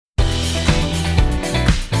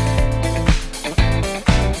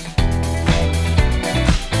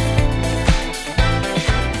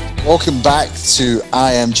Welcome back to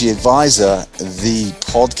IMG Advisor, the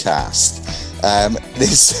podcast.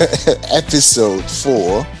 This episode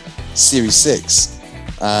 4, Series 6.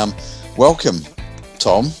 Welcome,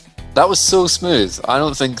 Tom. That was so smooth. I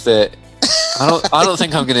don't think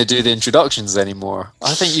I'm going to do the introductions anymore.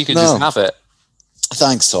 I think you can just have it.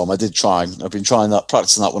 Thanks, Tom. I did try. I've been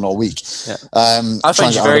practicing that one all week. Yeah. I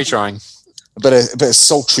find you very trying. A bit of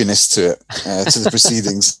sultriness to it, to the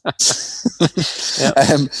proceedings.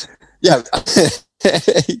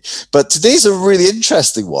 But today's a really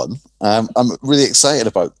interesting one. I'm really excited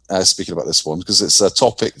about speaking about this one because it's a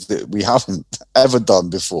topic that we haven't ever done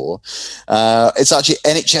before. It's actually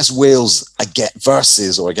NHS Wales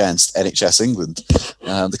versus NHS England,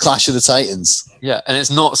 the clash of the Titans. Yeah, and it's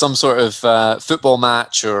not some sort of football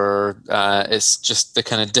match, or it's just the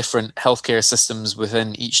kind of different healthcare systems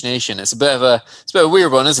within each nation. It's a bit of a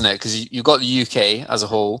weird one, isn't it? Because you've got the UK as a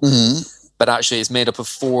whole. Mm-hmm. But actually, it's made up of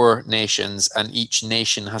 4 nations, and each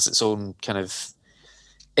nation has its own kind of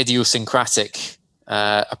idiosyncratic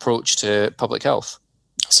approach to public health.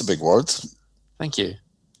 That's a big word. Thank you.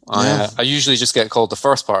 Yeah. I usually just get called the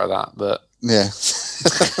first part of that, but yeah,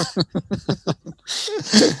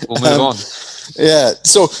 we'll move on. Yeah.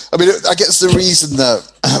 So, I mean, I guess the reason that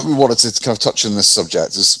we wanted to kind of touch on this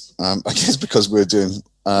subject is, I guess, because we're doing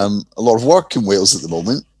a lot of work in Wales at the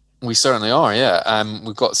moment. We certainly are, yeah.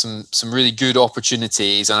 We've got some really good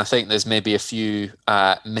opportunities, and I think there's maybe a few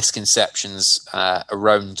misconceptions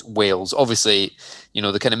around Wales. Obviously,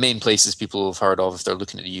 the kind of main places people have heard of if they're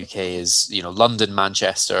looking at the UK is, London,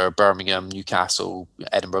 Manchester, Birmingham, Newcastle,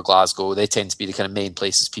 Edinburgh, Glasgow. They tend to be the kind of main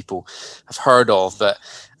places people have heard of, but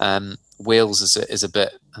Wales is a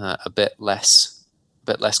bit less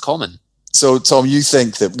common. So, Tom, you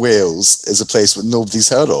think that Wales is a place that nobody's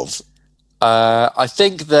heard of? I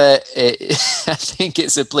think that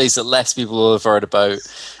it's a place that less people will have heard about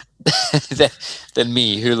than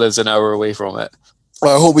me, who lives an hour away from it.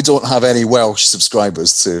 Well, I hope we don't have any Welsh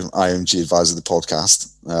subscribers to IMG Advisor, the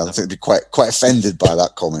podcast. I think they'd be quite offended by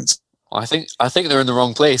that comment. I think they're in the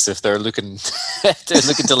wrong place if they're looking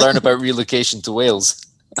to learn about relocation to Wales.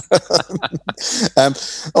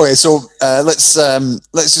 Okay, so let's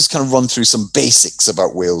just kind of run through some basics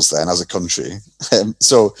about Wales then as a country.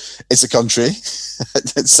 So it's a country.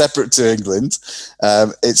 It's separate to England.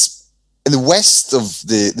 It's in the west of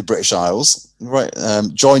the British Isles, right?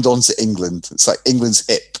 Joined onto England. It's like England's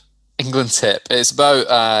hip. England's hip. It's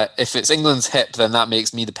about if it's England's hip, then that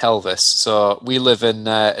makes me the pelvis. So we live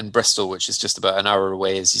in Bristol, which is just about an hour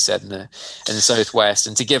away, as you said, in the southwest.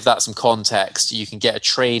 And to give that some context, you can get a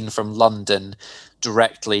train from London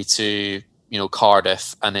directly to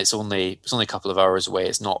Cardiff, and it's only a couple of hours away.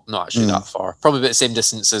 It's not actually that far. Probably about the same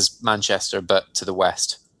distance as Manchester, but to the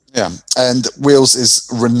west. Yeah, and Wales is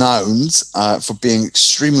renowned for being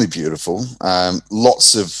extremely beautiful.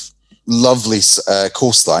 Lots of lovely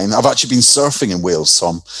coastline. I've actually been surfing in Wales,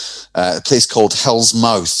 Tom. A place called Hell's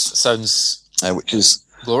Mouth. Sounds which is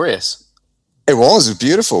glorious. It was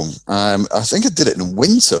beautiful. I think I did it in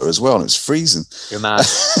winter as well, and it was freezing. You're mad.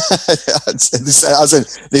 As in,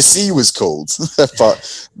 the sea was cold,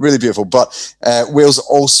 but really beautiful. But Wales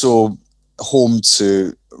also home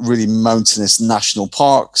to really mountainous national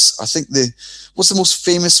parks. I think what's the most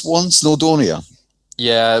famous one? Snowdonia.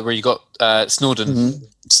 Yeah, where you got Snowdon. Mm-hmm.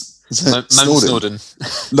 Mount Snowdon.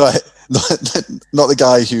 Not the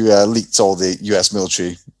guy who leaked all the US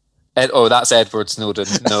military. That's Edward Snowden.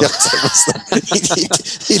 No,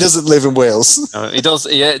 he doesn't live in Wales. No, he does.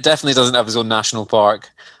 He definitely doesn't have his own national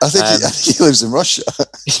park. I think he lives in Russia.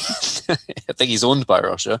 I think he's owned by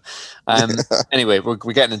Russia. Anyway, we're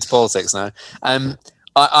getting into politics now.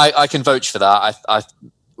 I can vouch for that.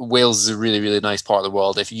 Wales is a really, really nice part of the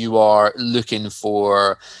world. If you are looking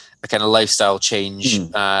for a kind of lifestyle change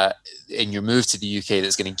in your move to the UK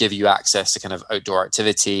that's going to give you access to kind of outdoor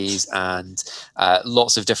activities and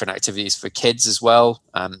lots of different activities for kids as well,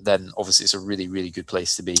 then obviously it's a really, really good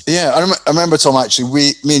place to be. Yeah, I remember, Tom, actually,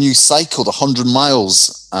 me and you cycled 100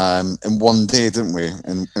 miles in one day, didn't we,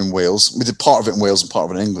 in Wales? We did part of it in Wales and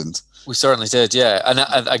part of it in England. We certainly did, yeah.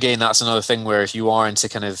 And again, that's another thing where if you are into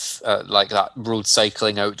kind of like that road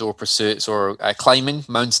cycling, outdoor pursuits, or climbing,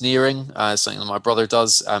 mountaineering, something that my brother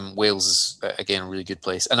does, Wales is, again, a really good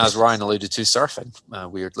place. And as Ryan alluded to, surfing,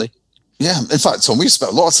 weirdly. Yeah, in fact, Tom, we've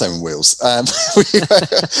spent a lot of time in Wales. I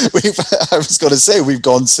was going to say, we've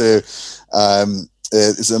gone to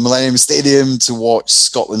the Millennium Stadium to watch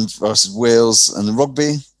Scotland versus Wales and the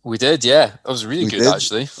rugby. We did, yeah. That was really good,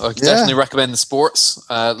 actually. I can definitely recommend the sports.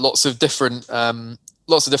 Lots of different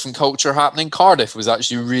culture happening. Cardiff was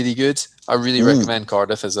actually really good. I really recommend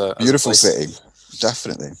Cardiff as a beautiful city.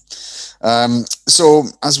 definitely. So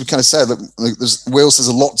as we kind of said, look, Wales has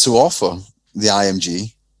a lot to offer the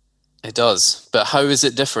IMG. It does, but how is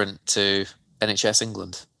it different to NHS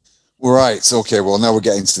England? Right. Okay. Well, now we're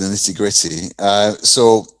getting to the nitty gritty.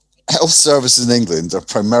 So health services in England are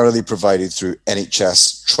primarily provided through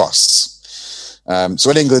NHS trusts. So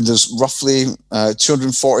in England, there's roughly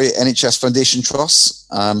 240 NHS foundation trusts.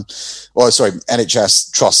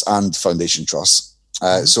 NHS trusts and foundation trusts.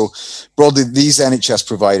 So broadly, these NHS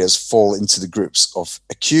providers fall into the groups of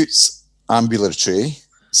acute, ambulatory,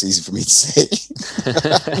 it's easy for me to say,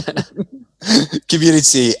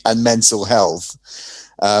 community and mental health.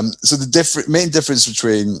 So the main difference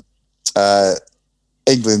between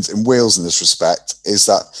England and Wales in this respect is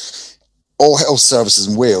that all health services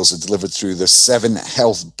in Wales are delivered through the 7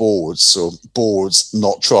 health boards, so boards,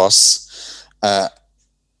 not trusts,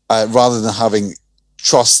 rather than having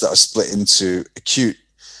trusts that are split into acute,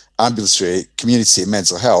 ambulatory, community and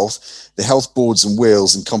mental health. The health boards in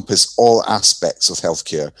Wales encompass all aspects of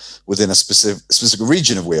healthcare within a specific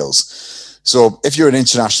region of Wales. So if you're an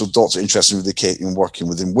international doctor interested in relocating and working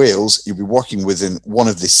within Wales, you'll be working within one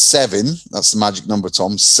of the 7, that's the magic number,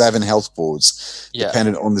 Tom, 7 health boards,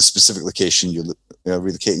 depending on the specific location you're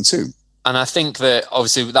relocating to. And I think that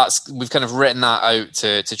obviously we've kind of written that out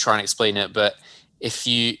to try and explain it, but if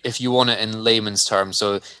you want it in layman's terms,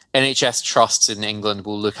 so NHS trusts in England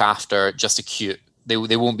will look after just acute. They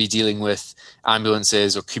won't be dealing with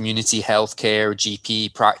ambulances or community healthcare,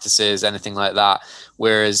 GP practices, anything like that.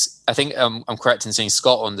 Whereas I think I'm correct in saying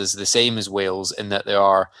Scotland is the same as Wales in that they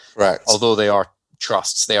are, although they are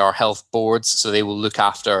trusts, they are health boards, so they will look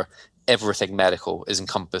after everything medical is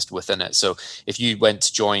encompassed within it. So if you went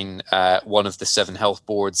to join one of the 7 health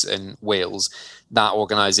boards in Wales, that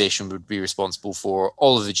organisation would be responsible for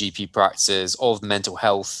all of the GP practices, all of the mental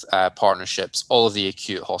health partnerships, all of the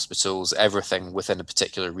acute hospitals, everything within a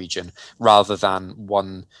particular region, rather than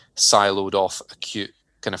one siloed off acute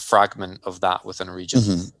kind of fragment of that within a region.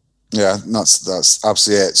 Mm-hmm. Yeah, that's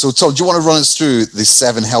absolutely it. So Tom, do you want to run us through the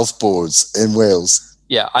 7 health boards in Wales?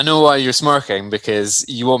 Yeah, I know why you're smirking, because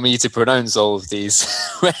you want me to pronounce all of these,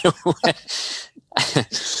 which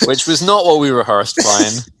was not what we rehearsed,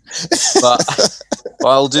 Brian. But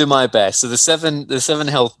I'll do my best. So the seven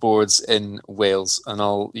health boards in Wales, and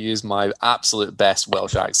I'll use my absolute best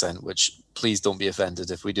Welsh accent, which please don't be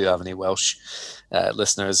offended if we do have any Welsh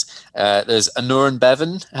listeners. There's Aneurin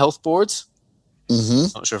Bevan Health Board.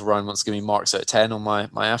 Mm-hmm. Not sure if Ryan wants to give me marks out of 10 on my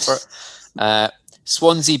effort.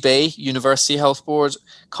 Swansea Bay University Health Board,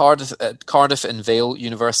 Cardiff and Vale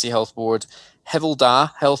University Health Board, Hywel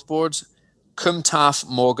Dda Health Board, Cwm Taf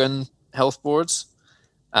Morgan Health Boards,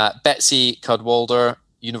 Betsy Cadwallader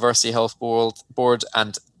University Health Board,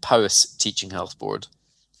 and Powys Teaching Health Board.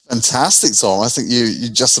 Fantastic, Tom. I think you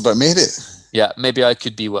just about made it. Yeah, maybe I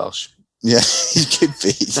could be Welsh. Yeah, you could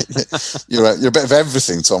be. You're a bit of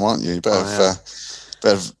everything, Tom, aren't you? Bit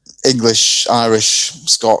of English, Irish,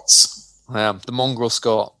 Scots. I am the mongrel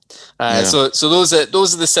Scot. So those are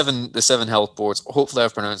the seven health boards. Hopefully,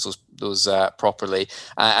 I've pronounced those properly,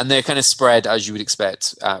 and they're kind of spread as you would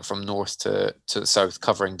expect from north to south,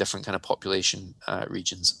 covering different kind of population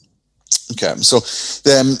regions. Okay, so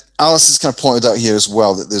then Alice has kind of pointed out here as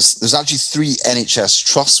well that there's actually 3 NHS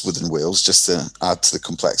trusts within Wales, just to add to the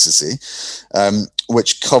complexity,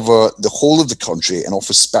 which cover the whole of the country and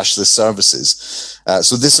offer specialist services.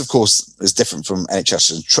 So this, of course, is different from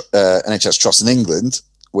NHS trusts in England,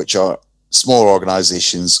 which are smaller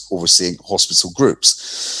organisations overseeing hospital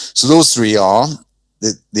groups. So those 3 are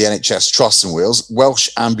the NHS Trust in Wales, Welsh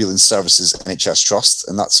Ambulance Services NHS Trust,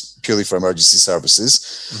 and that's purely for emergency services.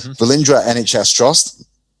 Mm-hmm. Velindre NHS Trust,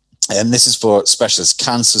 and this is for specialist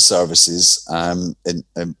cancer services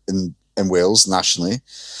in Wales nationally,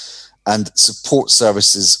 and Support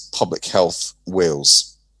Services Public Health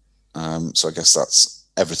Wales. So I guess that's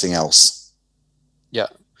everything else. Yeah.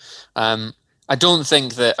 I don't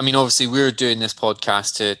think that, I mean, obviously we're doing this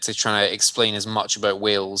podcast to try to explain as much about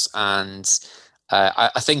Wales, and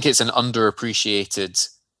I think it's an underappreciated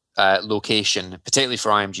location, particularly for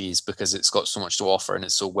IMGs, because it's got so much to offer and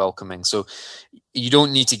it's so welcoming. So you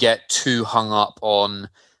don't need to get too hung up on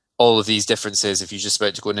all of these differences if you're just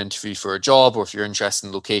about to go and interview for a job, or if you're interested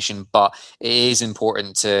in location, but it is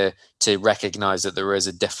important to recognize that there is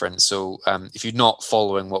a difference. So if you're not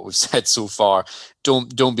following what we've said so far,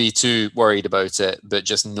 don't be too worried about it, but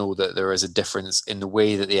just know that there is a difference in the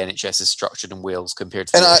way that the NHS is structured in Wales compared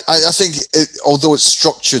to. And I think although it's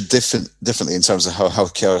structured differently in terms of how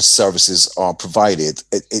healthcare services are provided,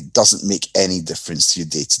 it doesn't make any difference to your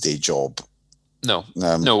day-to-day job. No,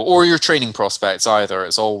 or your training prospects either.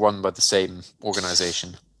 It's all run by the same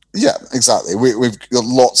organisation. Yeah, exactly. We've got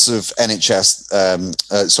lots of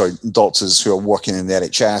doctors who are working in the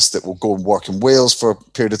NHS that will go and work in Wales for a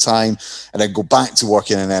period of time and then go back to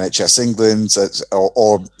working in NHS England,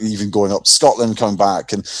 or even going up to Scotland, coming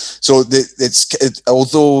back. And so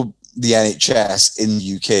although the NHS in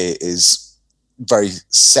the UK is very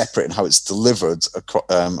separate in how it's delivered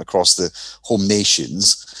across the home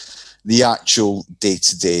nations, the actual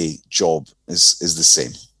day-to-day job is the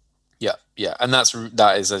same. Yeah, and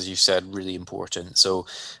that is, as you said, really important. So,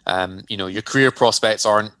 your career prospects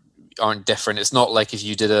aren't different. It's not like if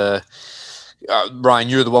you did Ryan,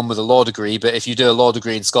 you're the one with a law degree, but if you do a law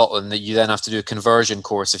degree in Scotland, that you then have to do a conversion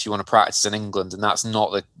course if you want to practice in England, and that's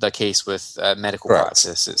not the case with medical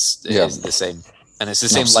practice. It is the same, and it's the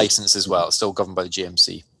same license as well. It's still governed by the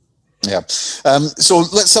GMC. Yeah. So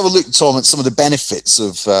let's have a look, Tom, at some of the benefits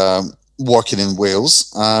of working in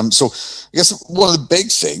Wales. So I guess one of the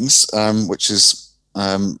big things, which is,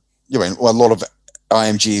 a lot of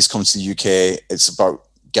IMGs come to the UK, it's about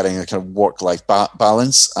getting a kind of work-life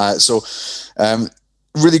balance.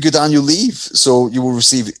 Really good annual leave. So you will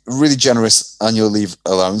receive really generous annual leave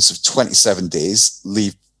allowance of 27 days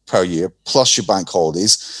leave per year, plus your bank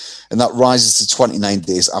holidays. And that rises to 29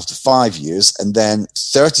 days after 5 years, and then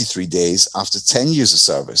 33 days after 10 years of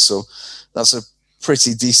service. So that's a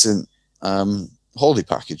pretty decent holiday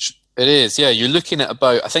package. It is, yeah. You're looking at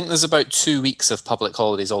I think there's about 2 weeks of public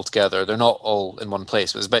holidays altogether. They're not all in one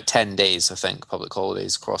place, but it's about 10 days, I think, public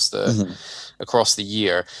holidays across the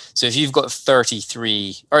year. So if you've got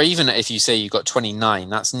 33, or even if you say you've got 29,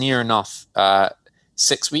 that's near enough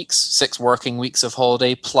 6 working weeks of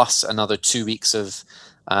holiday, plus another 2 weeks of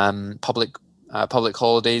public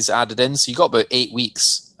holidays added in. So you got about 8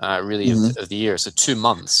 weeks of the year. So 2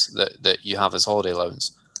 months that you have as holiday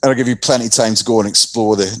allowance. It'll give you plenty of time to go and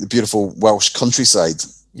explore the beautiful Welsh countryside.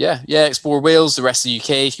 Yeah, explore Wales, the rest of the UK.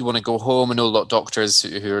 If you want to go home, I know a lot of doctors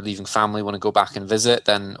who are leaving family want to go back and visit,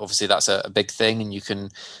 then obviously that's a big thing, and you can,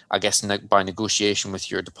 I guess, by negotiation with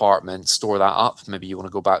your department, store that up. Maybe you want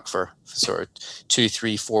to go back for sort of 2,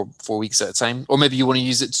 3, 4 weeks at a time, or maybe you want to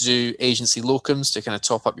use it to do agency locums to kind of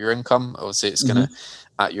top up your income. Obviously, it's kind of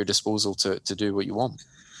at your disposal to do what you want.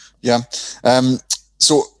 Yeah.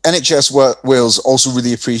 So NHS Wales also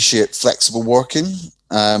really appreciate flexible working,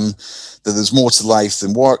 that there's more to life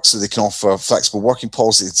than work, so they can offer a flexible working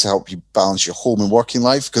policy to help you balance your home and working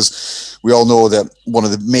life, because we all know that one of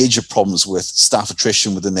the major problems with staff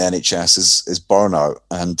attrition within the NHS is burnout,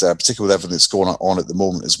 and particularly with everything that's going on at the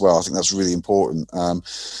moment as well. I think that's really important,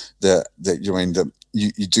 that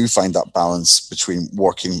you do find that balance between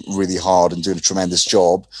working really hard and doing a tremendous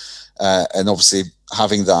job, and obviously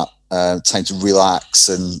having that time to relax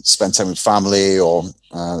and spend time with family, or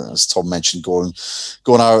as Tom mentioned, going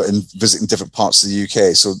out and visiting different parts of the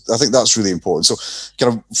UK. So I think that's really important. So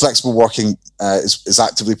kind of flexible working is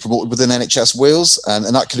actively promoted within NHS Wales, and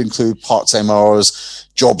that could include part-time hours,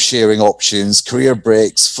 job sharing options, career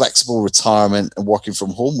breaks, flexible retirement, and working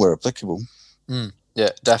from home where applicable.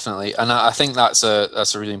 Yeah, definitely. And I think that's a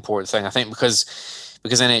really important thing. I think because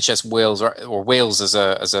NHS Wales or Wales as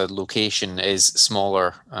a location is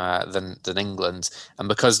smaller than England, and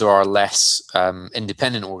because there are less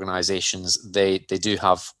independent organisations, they do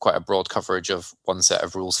have quite a broad coverage of one set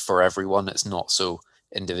of rules for everyone. It's not so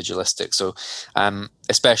individualistic. So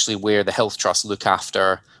especially where the health trusts look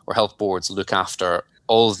after, or health boards look after,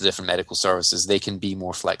 all of the different medical services, they can be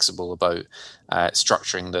more flexible about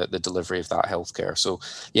structuring the delivery of that healthcare. So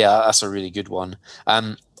yeah, that's a really good one.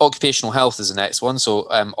 Occupational health is the next one. So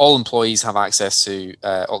all employees have access to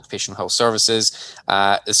occupational health services.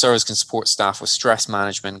 The service can support staff with stress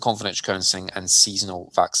management, confidential counselling, and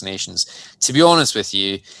seasonal vaccinations. To be honest with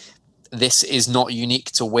you, this is not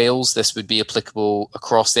unique to Wales. This would be applicable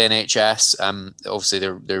across the NHS. Obviously,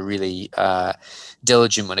 they're really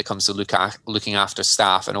diligent when it comes to looking after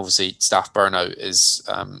staff, and obviously staff burnout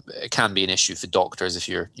it can be an issue for doctors if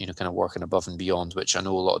you're kind of working above and beyond, which I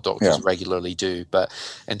know a lot of doctors regularly do. But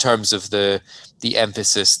in terms of the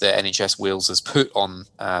emphasis that NHS Wales has put on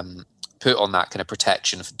that kind of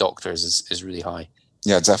protection for doctors is really high.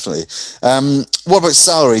 Yeah, definitely. What about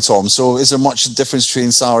salary, Tom? So is there much difference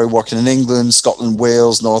between salary working in England, Scotland,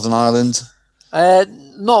 Wales, Northern Ireland?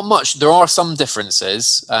 Not much. There are some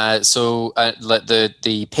differences. So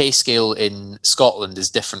the pay scale in Scotland is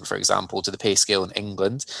different, for example, to the pay scale in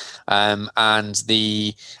England. And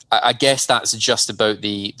I guess that's just about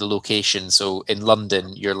the location. So in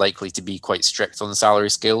London, you're likely to be quite strict on the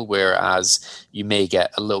salary scale, whereas you may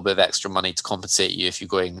get a little bit of extra money to compensate you if you're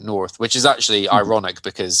going north, which is actually ironic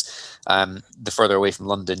because the further away from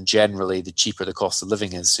London, generally, the cheaper the cost of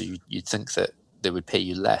living is. So you'd think that they would pay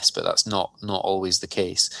you less, but that's not always the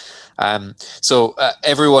case. So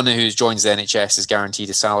everyone who joins the NHS is guaranteed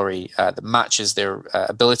a salary that matches their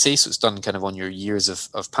ability. So it's done kind of on your years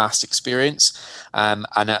of past experience. And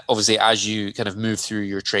obviously, as you kind of move through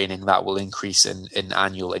your training, that will increase in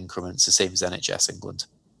annual increments, the same as NHS England.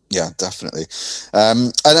 Yeah, definitely.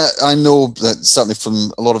 And I know that certainly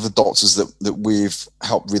from a lot of the doctors that we've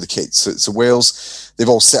helped relocate to Wales, they've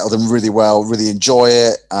all settled in really well, really enjoy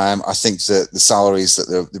it. I think that the salaries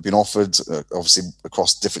that they've been offered, obviously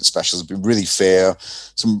across different specials, have been really fair.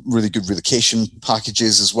 Some really good relocation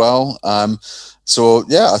packages as well. So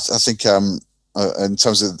yeah, I think in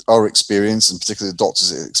terms of our experience, and particularly the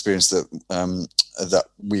doctors' experience that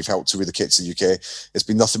we've helped to relocate to the UK, it's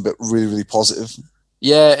been nothing but really, really positive.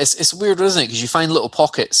 Yeah, it's weird, isn't it? Because you find little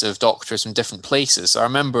pockets of doctors from different places. I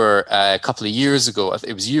remember a couple of years ago,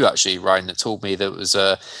 it was you actually, Ryan, that told me there was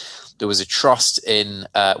a trust in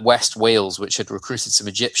West Wales which had recruited some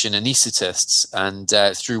Egyptian anaesthetists,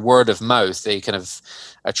 and through word of mouth, they kind of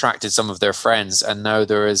attracted some of their friends, and now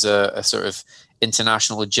there is a sort of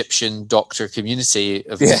international Egyptian doctor community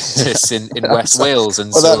of anaesthetists in West Wales.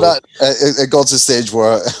 And it got to a stage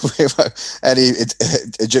where any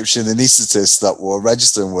Egyptian anaesthetists that were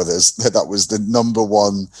registering with us, that was the number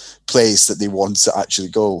one place that they wanted to actually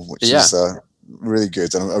go, which is really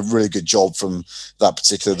good, and a really good job from that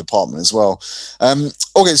particular department as well.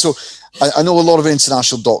 Okay, so I know a lot of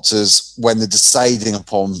international doctors, when they're deciding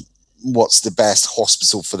upon what's the best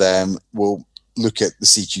hospital for them, will look at the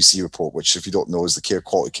CQC report, which, if you don't know, is the Care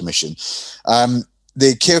Quality Commission.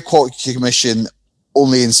 The Care Quality Commission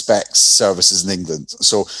only inspects services in England.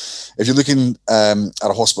 So if you're looking at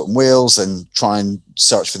a hospital in Wales and try and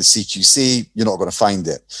search for the CQC, you're not going to find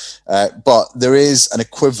it. But there is an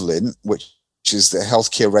equivalent, which is the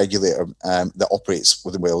healthcare regulator that operates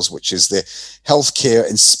within Wales, which is the Healthcare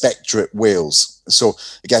Inspectorate Wales. So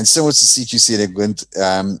again, similar to CQC in England,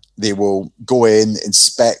 they will go in,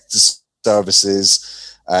 inspect the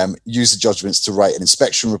services, use the judgments to write an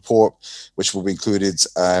inspection report, which will be included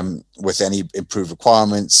with any improved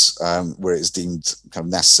requirements where it is deemed kind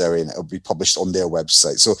of necessary, and it will be published on their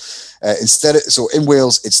website. So in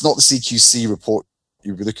Wales, it's not the CQC report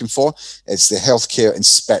you'll be looking for, it's the Healthcare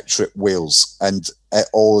Inspectorate Wales, and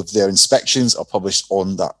all of their inspections are published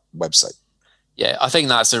on that website. Yeah, I think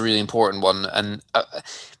that's a really important one, and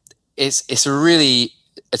it's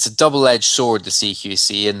a double-edged sword, the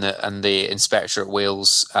CQC and the Inspectorate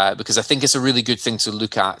Wales, because I think it's a really good thing to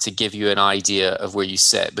look at to give you an idea of where you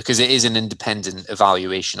sit, because it is an independent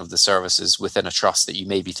evaluation of the services within a trust that you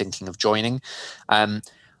may be thinking of joining.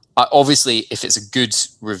 Obviously, if it's a good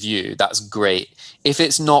review, that's great. If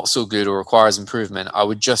it's not so good or requires improvement, I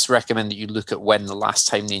would just recommend that you look at when the last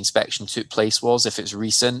time the inspection took place was, if it's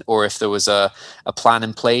recent, or if there was a plan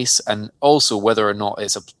in place, and also whether or not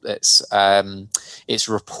its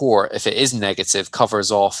report, if it is negative,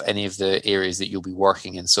 covers off any of the areas that you'll be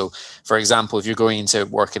working in. So, for example, if you're going into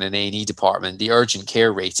work in an A&E department, the urgent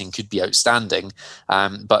care rating could be outstanding,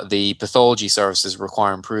 but the pathology services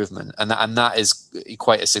require improvement, and that is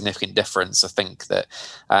quite a significant difference. I think that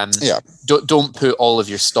don't put all of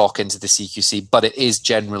your stock into the CQC, but it is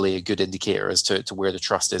generally a good indicator as to where the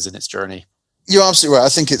trust is in its journey. You're absolutely right. I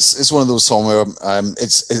think it's one of those, Tom, where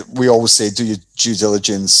we always say do your due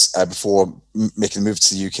diligence before making a move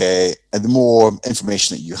to the UK, and the more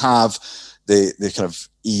information that you have, the kind of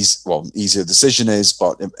easier decision is.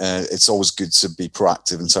 But it's always good to be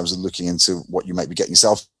proactive in terms of looking into what you might be getting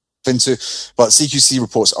yourself into. But CQC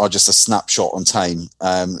reports are just a snapshot on time,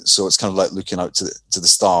 so it's kind of like looking out to the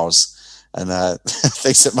stars and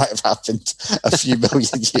things that might have happened a few million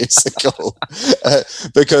years ago,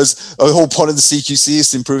 because the whole point of the CQC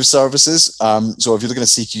is to improve services. So if you're looking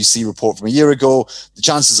at a CQC report from a year ago, the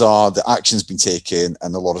chances are the action's been taken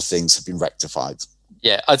and a lot of things have been rectified.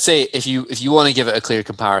 Yeah, I'd say if you want to give it a clear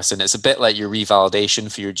comparison, it's a bit like your revalidation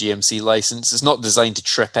for your GMC license. It's not designed to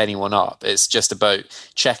trip anyone up. It's just about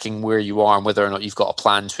checking where you are and whether or not you've got a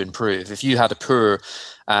plan to improve. If you had a poor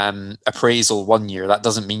appraisal one year, that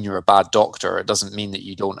doesn't mean you're a bad doctor. It doesn't mean that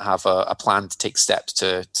you don't have a plan to take steps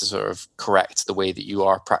to sort of correct the way that you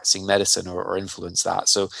are practicing medicine or influence that.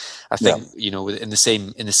 So I think in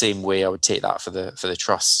the same way, I would take that for the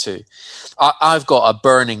trusts too. I've got a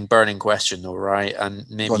burning question though, right? And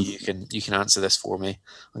maybe you can answer this for me.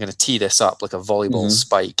 I'm going to tee this up like a volleyball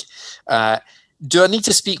spike. Do I need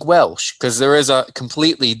to speak Welsh? Because there is a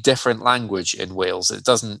completely different language in Wales. It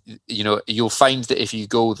doesn't, you'll find that if you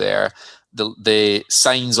go there, the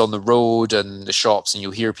signs on the road and the shops, and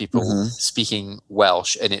you'll hear people speaking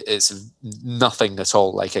Welsh, and it's nothing at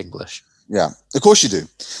all like English. Yeah, of course you do.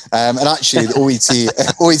 And actually, the OET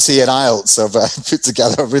and IELTS have put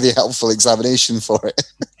together a really helpful examination for it,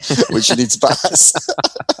 which you need to pass.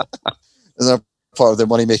 As a part of their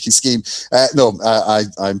money-making scheme.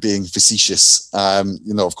 I'm being facetious.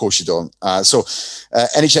 Of course you don't. So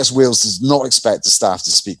NHS Wales does not expect the staff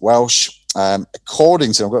to speak Welsh.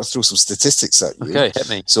 According to, I'm going to throw some statistics at you. Okay, hit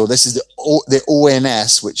me. So this is the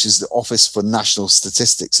ONS, which is the Office for National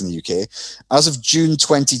Statistics in the UK. As of June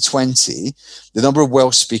 2020, the number of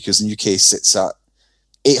Welsh speakers in the UK sits at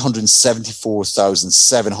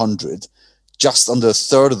 874,700, just under a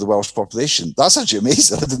third of the Welsh population. That's actually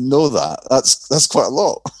amazing. I didn't know that. That's quite a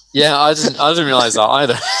lot. Yeah, I didn't realise that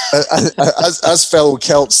either. as fellow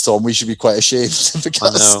Celts, Tom, we should be quite ashamed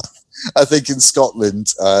because I think in Scotland,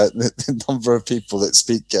 the number of people that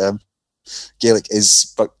speak Gaelic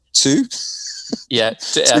is about two. Yeah,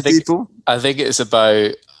 I think it's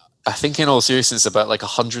about. I think in all seriousness, about like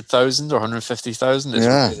 100,000 or 150,000.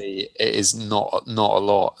 It is not a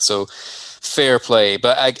lot. So fair play.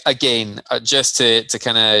 But again, just to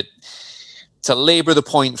kind of to labour the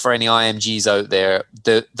point for any IMGs out there,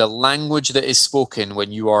 the language that is spoken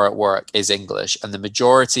when you are at work is English, and the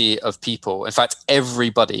majority of people, in fact,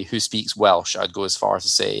 everybody who speaks Welsh, I'd go as far as to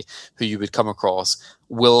say, who you would come across,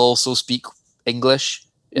 will also speak English.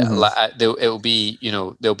 Yeah, it'll be,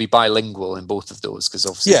 they'll be bilingual in both of those because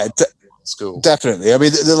obviously school. Definitely. I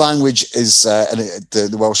mean, the language is, and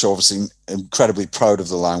the Welsh are obviously incredibly proud of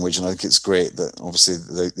the language, and I think it's great that obviously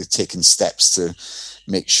they've taken steps to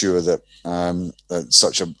make sure that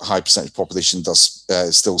such a high percentage population does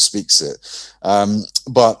still speaks it.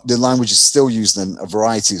 But the language is still used in a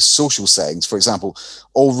variety of social settings. For example,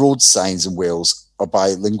 all road signs in Wales are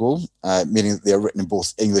bilingual, meaning that they are written in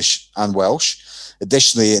both English and Welsh.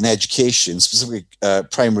 Additionally, in education, specifically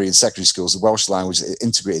primary and secondary schools, the Welsh language is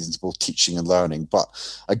integrated into both teaching and learning. But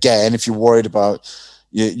again, if you're worried about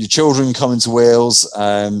your children coming to Wales,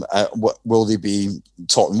 will they be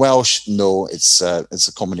taught in Welsh? No, it's a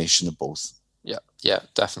combination of both. Yeah,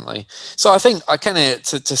 definitely. So I think I kind of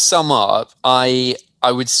to sum up, I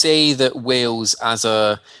would say that Wales as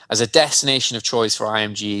a destination of choice for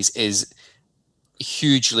IMGs is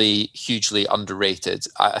hugely underrated.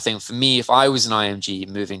 I think for me, if I was an IMG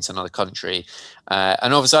moving to another country,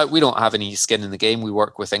 and obviously we don't have any skin in the game, we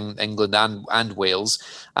work with England and Wales,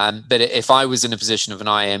 but if I was in a position of an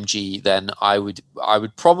IMG, then I would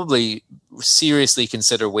probably seriously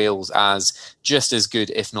consider Wales as just as good,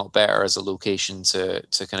 if not better, as a location to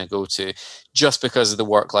kind of go to, just because of the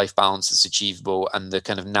work-life balance that's achievable and the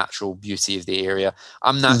kind of natural beauty of the area.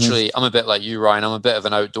 I'm a bit like you, Ryan. I'm a bit of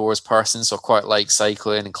an outdoors person, so I quite like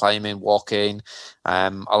cycling and climbing, walking.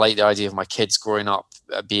 I like the idea of my kids growing up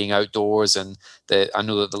being outdoors, and I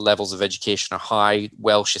know that the levels of education are high.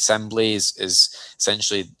 Welsh Assembly is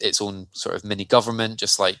essentially its own sort of mini government,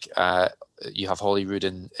 just like you have Holyrood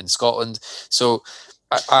in Scotland. So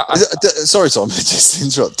sorry, Tom, just to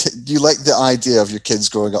interrupt. Do you like the idea of your kids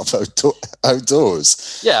growing up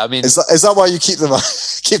outdoors? Yeah, I mean, is that why you keep them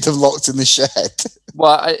locked in the shed?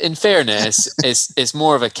 Well, in fairness, it's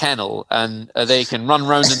more of a kennel, and they can run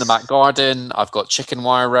around in the back garden. I've got chicken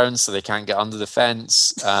wire around so they can't get under the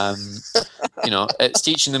fence. It's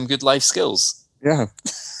teaching them good life skills. Yeah.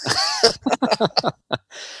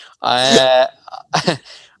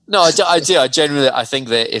 No, I do. I generally, I think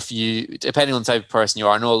that if you, depending on the type of person you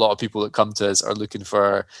are, I know a lot of people that come to us are looking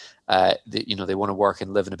for, they want to work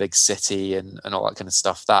and live in a big city and all that kind of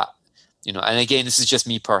stuff. That, and again, this is just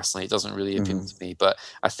me personally. It doesn't really appeal to me, but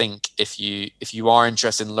I think if you are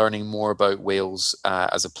interested in learning more about Wales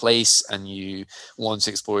as a place and you want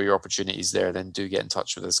to explore your opportunities there, then do get in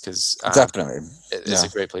touch with us, because definitely it's a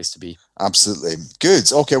great place to be. Absolutely.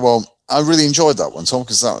 Good. Okay. Well, I really enjoyed that one, Tom,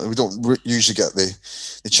 because we don't usually get the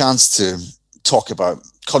chance to talk about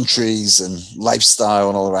countries and lifestyle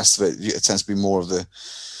and all the rest of it. It tends to be more of the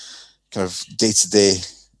kind of day-to-day.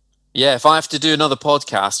 Yeah, if I have to do another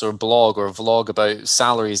podcast or a blog or a vlog about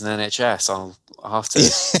salaries in NHS, I'll have to.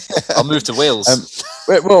 I'll move to Wales.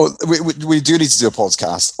 Well, we do need to do a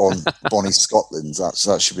podcast on Bonnie Scotland.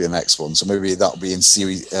 That should be the next one. So maybe that'll be in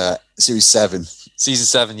series 7. Season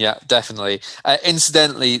 7, yeah, definitely.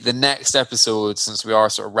 Incidentally, the next episode, since we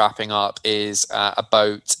are sort of wrapping up, is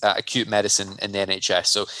about acute medicine in the NHS.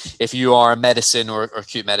 So if you are a medicine or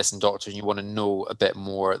acute medicine doctor and you want to know a bit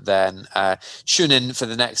more, then tune in for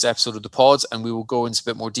the next episode of the pod, and we will go into a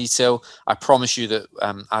bit more detail. I promise you that,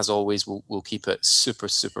 as always, we'll keep it super,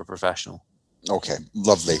 super professional. Okay,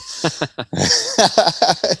 lovely.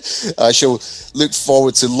 I shall look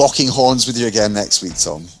forward to locking horns with you again next week,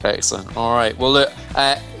 Tom. Excellent. All right. Well, look,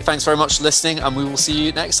 thanks very much for listening, and we will see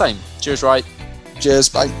you next time. Cheers, right? Cheers.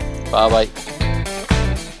 Bye. Bye bye.